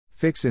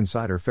Fix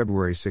Insider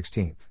February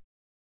 16.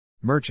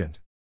 Merchant.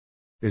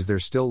 Is there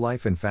still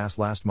life in fast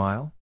last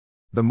mile?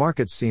 The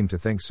markets seem to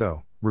think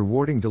so,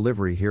 rewarding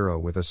Delivery Hero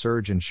with a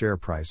surge in share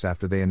price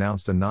after they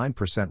announced a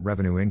 9%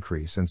 revenue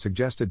increase and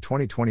suggested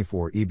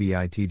 2024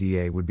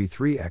 EBITDA would be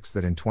 3x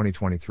that in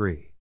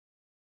 2023.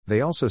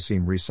 They also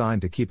seem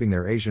resigned to keeping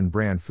their Asian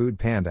brand Food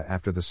Panda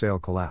after the sale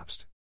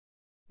collapsed.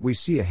 We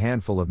see a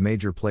handful of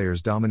major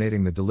players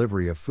dominating the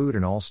delivery of food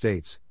in all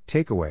states: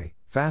 takeaway,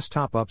 fast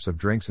top-ups of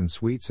drinks and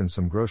sweets, and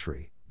some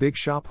grocery, big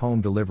shop home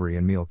delivery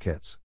and meal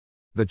kits.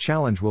 The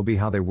challenge will be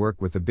how they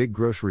work with the big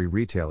grocery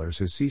retailers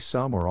who see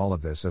some or all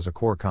of this as a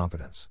core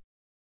competence.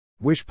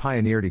 Wish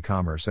pioneered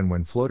e-commerce and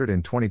when floated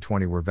in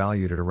 2020 were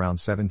valued at around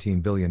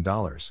 $17 billion,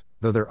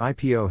 though their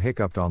IPO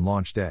hiccuped on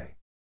launch day.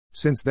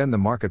 Since then the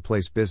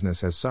marketplace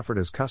business has suffered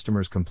as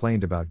customers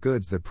complained about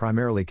goods that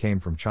primarily came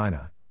from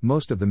China.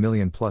 Most of the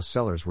million-plus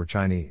sellers were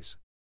Chinese.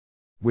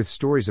 With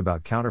stories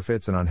about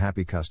counterfeits and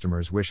unhappy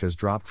customers, Wish has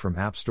dropped from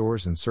app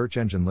stores and search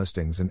engine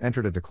listings and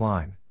entered a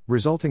decline,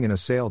 resulting in a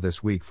sale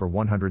this week for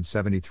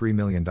 $173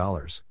 million,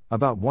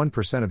 about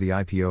 1% of the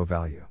IPO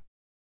value.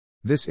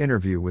 This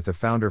interview with the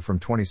founder from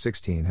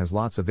 2016 has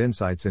lots of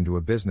insights into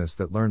a business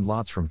that learned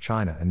lots from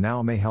China and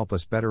now may help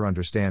us better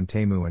understand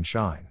Temu and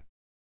Shein.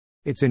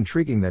 It's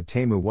intriguing that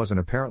Temu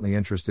wasn't apparently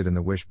interested in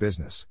the Wish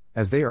business,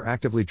 as they are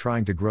actively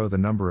trying to grow the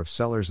number of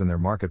sellers in their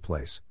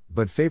marketplace,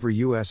 but favor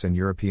US and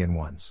European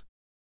ones.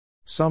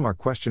 Some are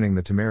questioning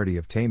the temerity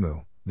of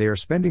Temu. They are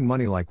spending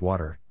money like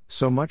water,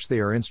 so much they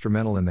are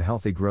instrumental in the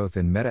healthy growth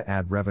in meta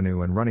ad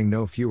revenue and running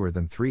no fewer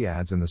than 3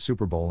 ads in the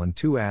Super Bowl and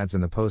 2 ads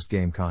in the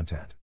post-game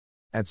content.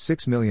 At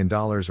 $6 million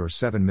or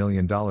 $7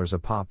 million a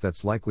pop,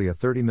 that's likely a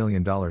 $30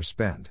 million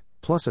spend,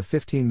 plus a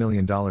 $15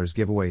 million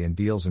giveaway in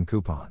deals and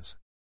coupons.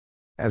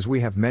 As we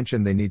have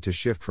mentioned, they need to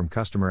shift from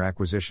customer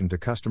acquisition to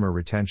customer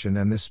retention,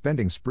 and this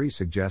spending spree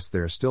suggests they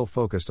are still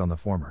focused on the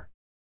former.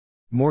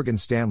 Morgan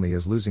Stanley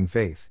is losing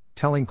faith,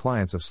 telling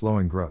clients of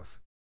slowing growth.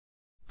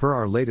 Per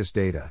our latest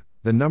data,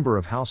 the number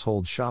of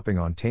households shopping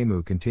on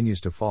Temu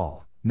continues to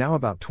fall, now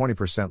about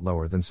 20%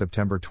 lower than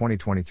September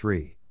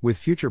 2023, with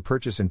future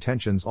purchase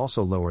intentions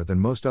also lower than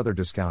most other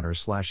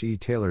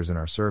discounters/e-tailers in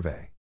our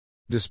survey.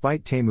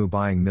 Despite Temu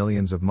buying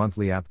millions of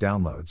monthly app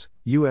downloads,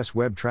 US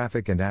web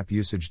traffic and app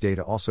usage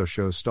data also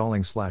shows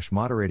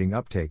stalling/moderating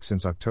uptake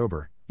since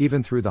October,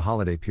 even through the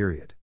holiday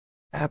period.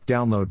 App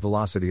download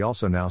velocity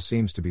also now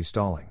seems to be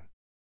stalling.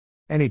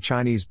 Any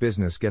Chinese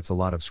business gets a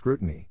lot of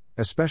scrutiny,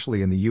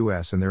 especially in the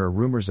US, and there are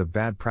rumors of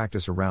bad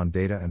practice around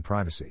data and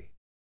privacy.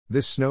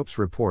 This Snopes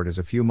report is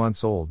a few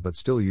months old but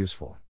still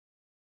useful.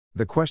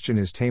 The question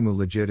is, Temu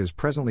legit is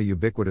presently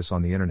ubiquitous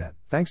on the internet,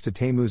 thanks to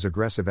Temu's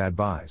aggressive ad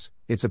buys,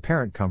 its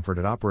apparent comfort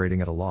at operating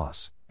at a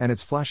loss, and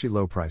its flashy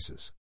low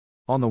prices.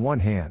 On the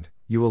one hand,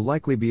 you will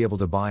likely be able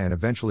to buy and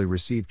eventually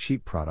receive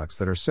cheap products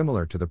that are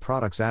similar to the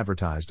products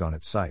advertised on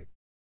its site.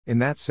 In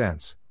that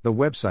sense, the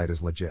website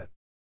is legit.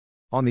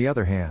 On the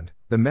other hand,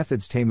 the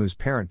methods Temu's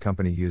parent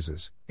company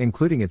uses,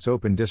 including its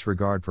open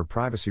disregard for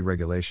privacy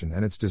regulation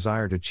and its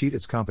desire to cheat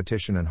its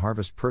competition and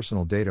harvest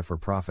personal data for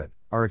profit,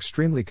 are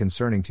extremely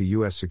concerning to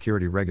US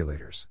security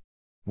regulators.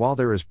 While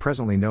there is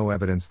presently no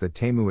evidence that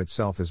Temu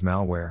itself is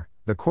malware,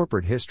 the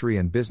corporate history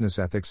and business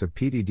ethics of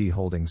PDD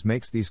Holdings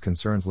makes these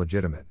concerns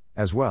legitimate,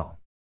 as well.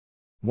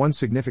 One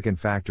significant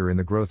factor in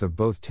the growth of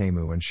both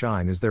Temu and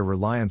Shein is their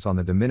reliance on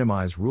the de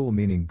minimis rule,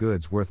 meaning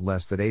goods worth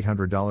less than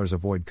 $800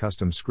 avoid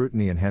customs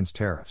scrutiny and hence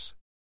tariffs.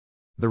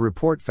 The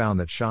report found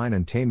that Shein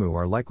and Temu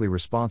are likely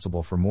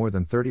responsible for more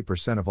than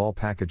 30% of all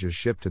packages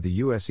shipped to the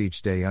US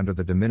each day under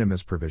the de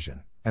minimis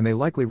provision, and they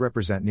likely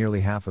represent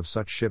nearly half of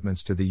such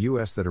shipments to the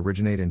US that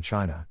originate in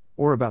China,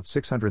 or about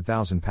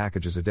 600,000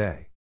 packages a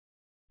day.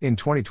 In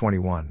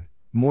 2021,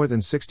 more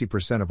than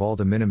 60% of all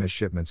de minimis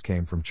shipments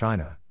came from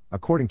China,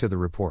 according to the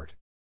report.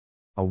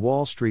 A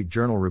Wall Street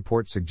Journal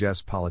report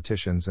suggests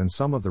politicians and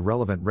some of the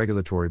relevant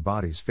regulatory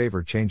bodies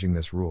favor changing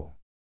this rule.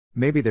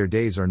 Maybe their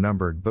days are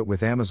numbered, but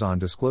with Amazon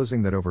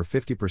disclosing that over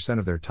 50%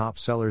 of their top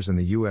sellers in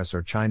the US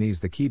are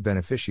Chinese, the key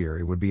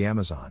beneficiary would be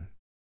Amazon.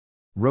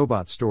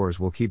 Robot stores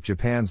will keep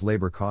Japan's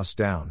labor costs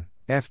down,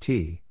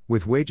 FT,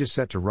 with wages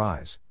set to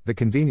rise. The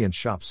convenience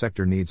shop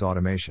sector needs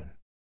automation.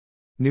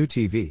 New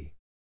TV.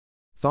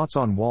 Thoughts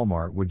on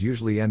Walmart would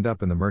usually end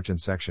up in the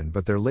merchant section,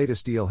 but their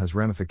latest deal has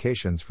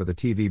ramifications for the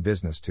TV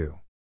business too.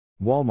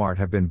 Walmart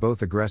have been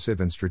both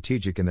aggressive and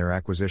strategic in their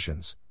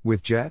acquisitions,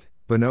 with Jet,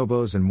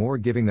 Bonobos and more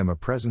giving them a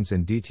presence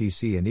in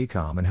DTC and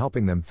e-com and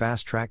helping them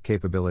fast-track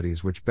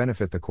capabilities which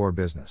benefit the core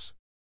business.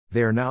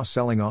 They are now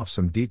selling off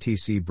some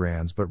DTC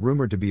brands but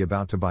rumored to be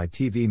about to buy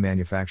TV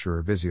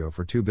manufacturer Vizio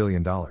for $2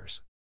 billion.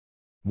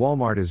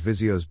 Walmart is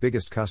Vizio's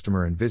biggest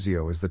customer and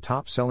Vizio is the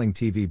top-selling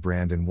TV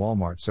brand in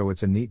Walmart, so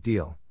it's a neat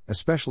deal,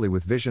 especially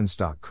with Vision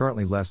stock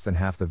currently less than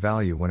half the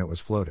value when it was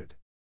floated.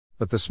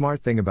 But the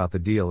smart thing about the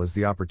deal is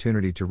the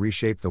opportunity to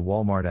reshape the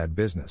Walmart ad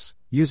business,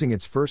 using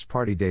its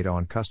first-party data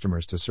on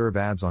customers to serve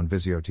ads on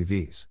Vizio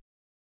TVs.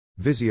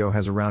 Vizio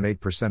has around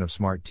 8% of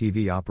smart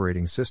TV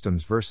operating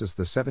systems versus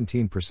the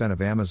 17% of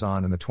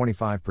Amazon and the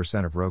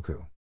 25% of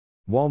Roku.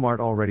 Walmart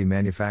already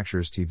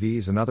manufactures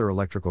TVs and other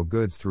electrical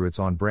goods through its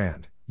own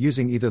brand,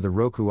 using either the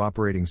Roku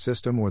operating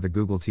system or the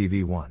Google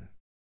TV One.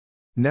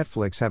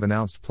 Netflix have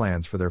announced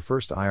plans for their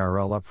first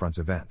IRL Upfronts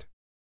event.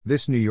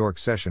 This New York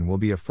session will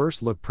be a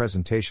first-look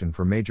presentation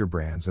for major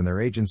brands and their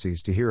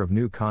agencies to hear of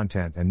new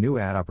content and new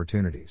ad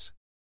opportunities.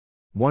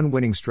 One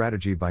winning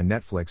strategy by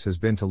Netflix has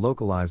been to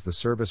localize the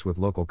service with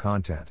local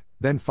content,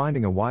 then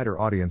finding a wider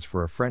audience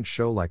for a French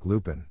show like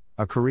Lupin,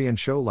 a Korean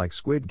show like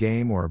Squid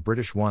Game, or a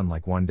British one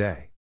like One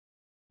Day.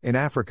 In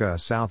Africa, a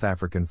South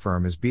African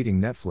firm is beating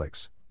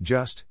Netflix,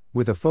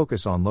 with a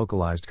focus on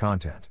localized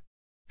content.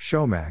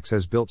 Showmax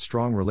has built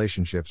strong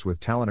relationships with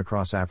talent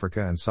across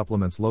Africa and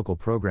supplements local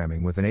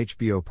programming with an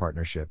HBO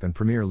partnership and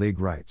Premier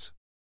League rights.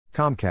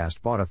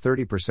 Comcast bought a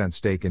 30%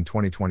 stake in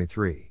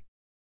 2023.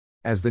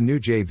 As the new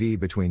JV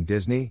between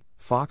Disney,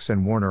 Fox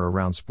and Warner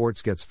around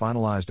sports gets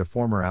finalized, a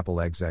former Apple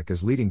exec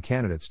is leading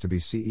candidates to be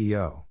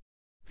CEO.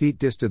 Pete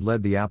Distad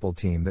led the Apple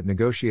team that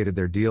negotiated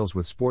their deals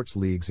with sports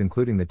leagues,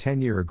 including the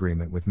 10-year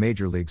agreement with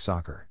Major League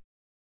Soccer.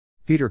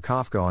 Peter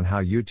Kafka on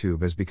how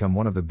YouTube has become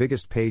one of the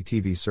biggest pay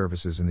TV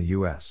services in the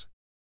U.S.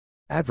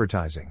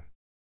 Advertising.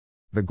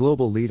 The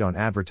global lead on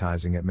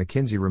advertising at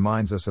McKinsey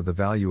reminds us of the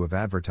value of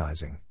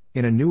advertising,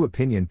 in a new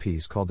opinion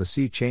piece called The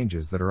Sea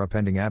Changes That Are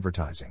Upending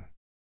Advertising.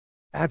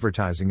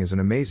 Advertising is an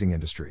amazing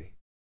industry.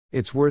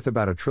 It's worth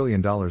about $1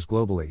 trillion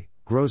globally,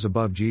 grows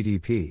above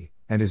GDP,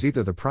 and is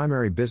either the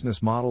primary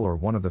business model or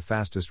one of the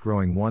fastest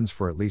growing ones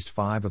for at least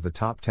 5 of the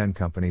top 10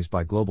 companies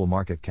by global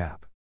market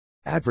cap.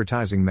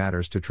 Advertising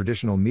matters to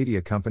traditional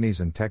media companies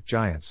and tech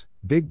giants,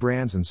 big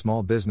brands and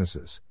small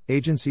businesses,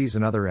 agencies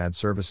and other ad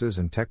services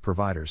and tech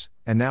providers,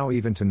 and now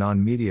even to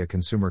non-media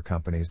consumer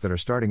companies that are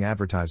starting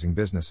advertising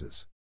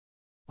businesses.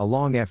 A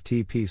long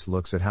FT piece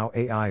looks at how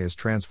AI is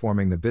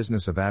transforming the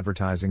business of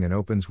advertising and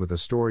opens with a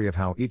story of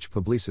how each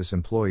Publicis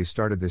employee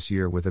started this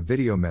year with a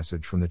video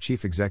message from the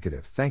chief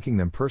executive thanking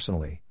them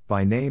personally,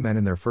 by name and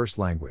in their first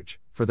language,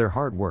 for their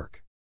hard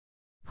work.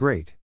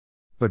 Great.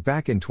 But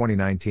back in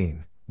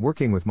 2019,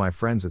 working with my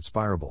friends at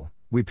Spirable,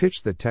 we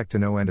pitched that tech to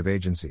no end of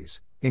agencies,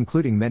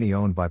 including many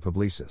owned by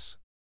Publicis.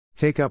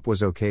 Take-up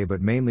was okay,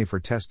 but mainly for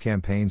test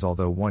campaigns,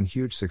 although one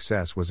huge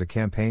success was a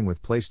campaign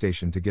with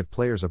PlayStation to give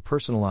players a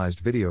personalized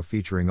video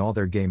featuring all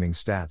their gaming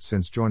stats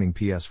since joining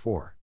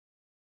PS4.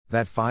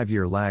 That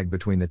 5-year lag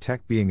between the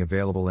tech being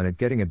available and it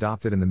getting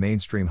adopted in the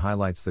mainstream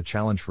highlights the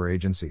challenge for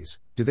agencies.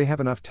 Do they have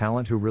enough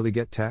talent who really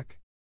get tech?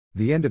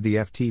 The end of the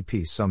FT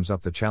piece sums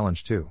up the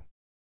challenge too.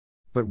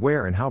 But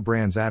where and how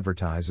brands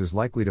advertise is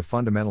likely to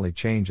fundamentally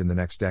change in the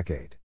next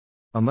decade.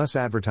 Unless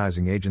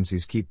advertising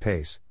agencies keep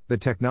pace, the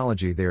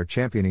technology they are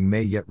championing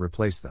may yet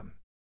replace them.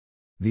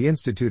 The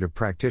Institute of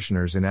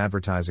Practitioners in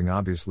Advertising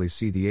obviously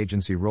see the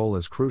agency role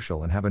as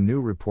crucial and have a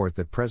new report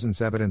that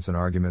presents evidence and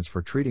arguments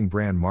for treating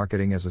brand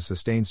marketing as a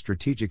sustained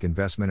strategic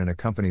investment in a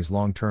company's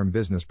long-term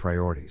business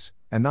priorities,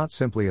 and not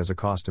simply as a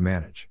cost to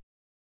manage.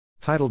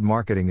 Titled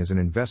Marketing is an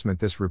Investment,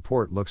 this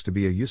report looks to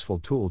be a useful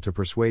tool to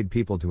persuade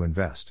people to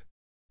invest.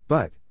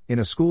 But, in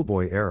a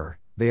schoolboy error,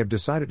 they have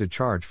decided to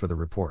charge for the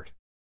report.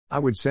 I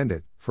would send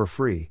it, for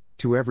free,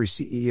 to every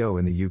CEO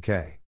in the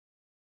UK.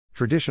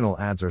 Traditional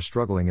ads are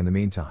struggling in the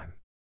meantime.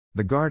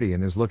 The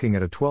Guardian is looking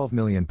at a £12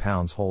 million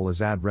hole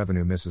as ad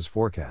revenue misses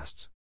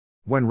forecasts.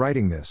 When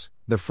writing this,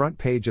 the front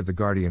page of the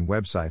Guardian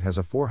website has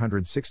a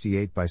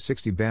 468 by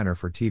 60 banner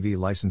for TV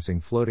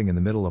licensing floating in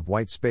the middle of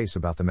white space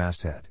about the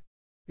masthead.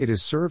 It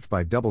is served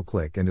by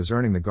DoubleClick and is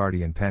earning the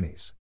Guardian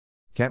pennies.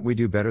 Can't we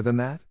do better than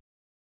that?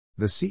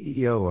 The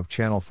CEO of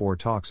Channel 4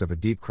 talks of a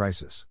deep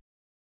crisis.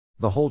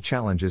 The whole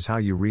challenge is how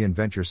you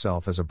reinvent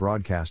yourself as a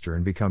broadcaster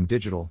and become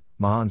digital,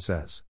 Mahan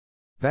says.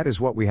 That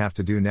is what we have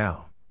to do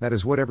now, that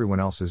is what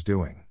everyone else is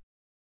doing.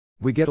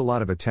 We get a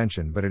lot of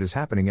attention, but it is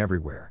happening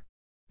everywhere.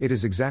 It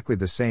is exactly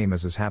the same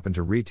as has happened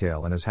to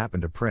retail and has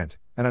happened to print,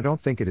 and I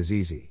don't think it is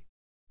easy.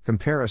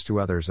 Compare us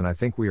to others and I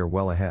think we are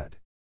well ahead.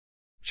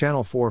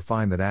 Channel 4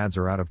 find that ads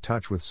are out of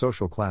touch with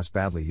social class,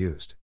 badly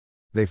used.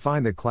 They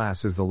find that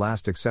class is the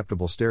last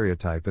acceptable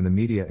stereotype in the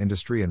media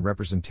industry, and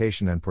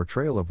representation and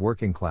portrayal of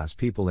working class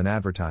people in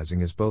advertising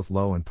is both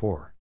low and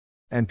poor.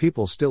 And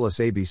people still as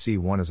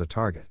ABC1 as a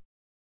target.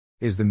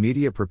 Is the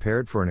media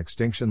prepared for an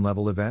extinction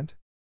level event?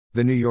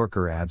 The New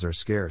Yorker ads are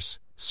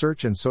scarce,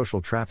 search and social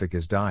traffic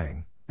is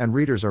dying, and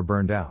readers are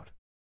burned out.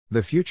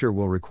 The future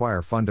will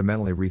require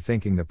fundamentally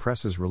rethinking the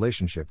press's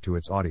relationship to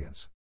its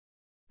audience.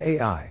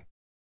 AI.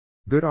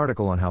 Good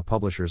article on how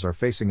publishers are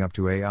facing up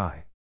to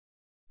AI.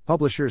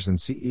 Publishers and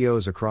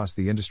CEOs across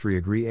the industry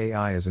agree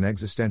AI is an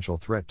existential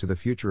threat to the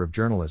future of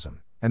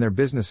journalism, and their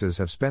businesses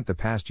have spent the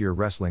past year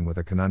wrestling with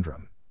a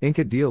conundrum: ink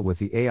a deal with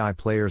the AI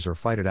players or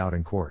fight it out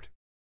in court.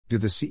 Do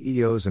the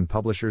CEOs and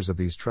publishers of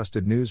these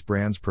trusted news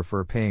brands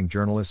prefer paying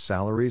journalists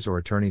salaries or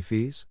attorney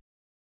fees?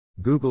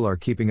 Google are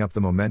keeping up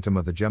the momentum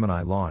of the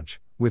Gemini launch,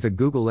 with a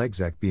Google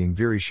exec being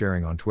very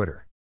sharing on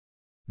Twitter.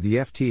 The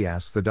FT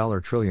asks the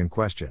 $1 trillion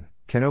question: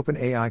 can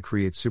OpenAI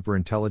create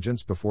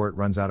superintelligence before it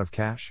runs out of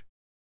cash?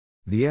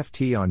 The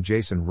FT on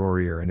Jason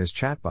Rohrer and his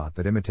chatbot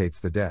that imitates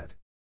the dead.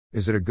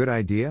 Is it a good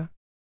idea?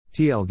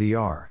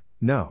 TLDR,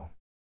 no.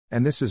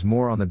 And this is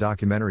more on the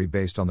documentary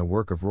based on the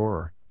work of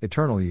Rohrer,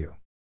 Eternal You.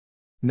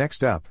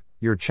 Next up,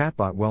 your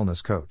chatbot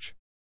wellness coach.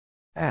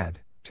 Ad,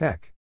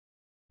 tech.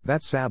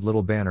 That sad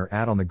little banner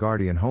ad on the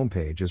Guardian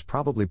homepage is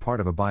probably part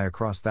of a buy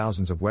across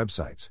thousands of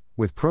websites,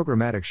 with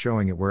programmatic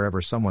showing it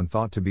wherever someone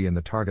thought to be in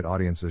the target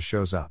audiences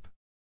shows up.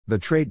 The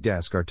Trade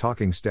Desk are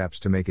talking steps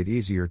to make it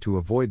easier to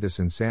avoid this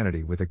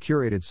insanity with a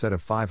curated set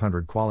of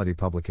 500 quality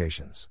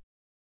publications.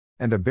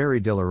 And a Barry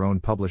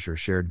Diller-owned publisher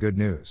shared good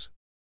news.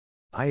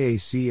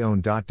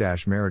 IAC-owned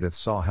Meredith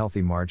saw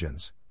healthy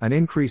margins, an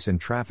increase in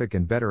traffic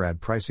and better ad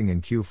pricing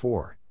in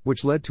Q4,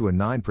 which led to a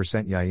 9%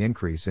 YoY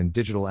increase in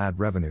digital ad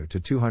revenue to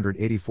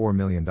 $284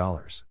 million.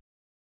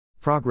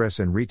 Progress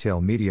in retail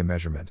media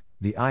measurement,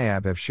 the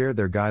IAB have shared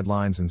their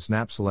guidelines and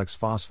Snap selects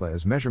FOSFA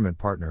as measurement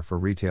partner for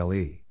retail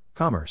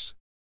e-commerce.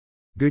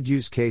 Good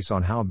use case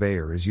on how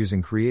Bayer is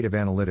using creative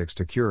analytics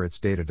to cure its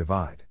data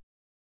divide.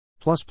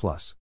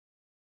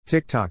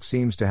 TikTok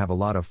seems to have a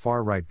lot of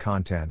far-right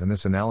content, and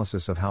this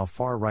analysis of how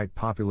far-right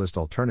populist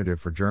Alternative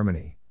for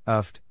Germany,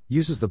 UFT,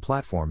 uses the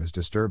platform is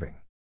disturbing.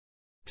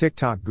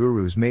 TikTok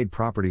gurus made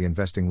property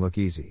investing look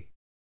easy.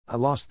 I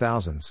lost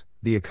thousands,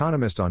 the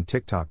economist on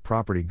TikTok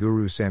property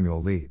guru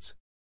Samuel leads.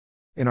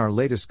 In our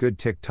latest Good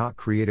TikTok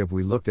creative,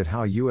 we looked at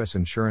how U.S.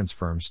 insurance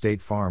firm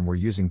State Farm were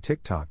using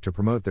TikTok to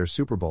promote their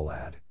Super Bowl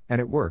ad,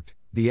 and it worked.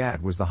 The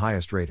ad was the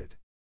highest rated.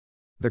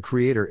 The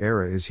creator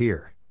era is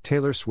here,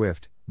 Taylor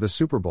Swift, the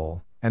Super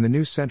Bowl, and the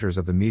new centers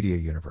of the media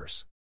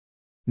universe.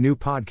 New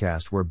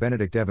podcast where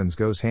Benedict Evans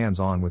goes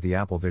hands-on with the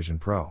Apple Vision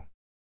Pro.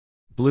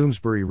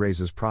 Bloomsbury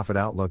raises profit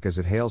outlook as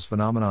it hails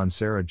phenomenon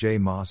Sarah J.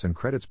 Maas and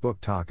credits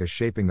book talk as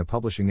shaping the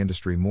publishing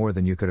industry more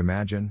than you could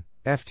imagine.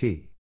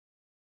 FT.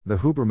 The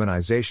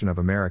Hubermanization of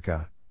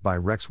America, by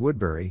Rex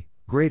Woodbury,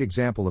 great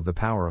example of the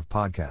power of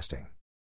podcasting.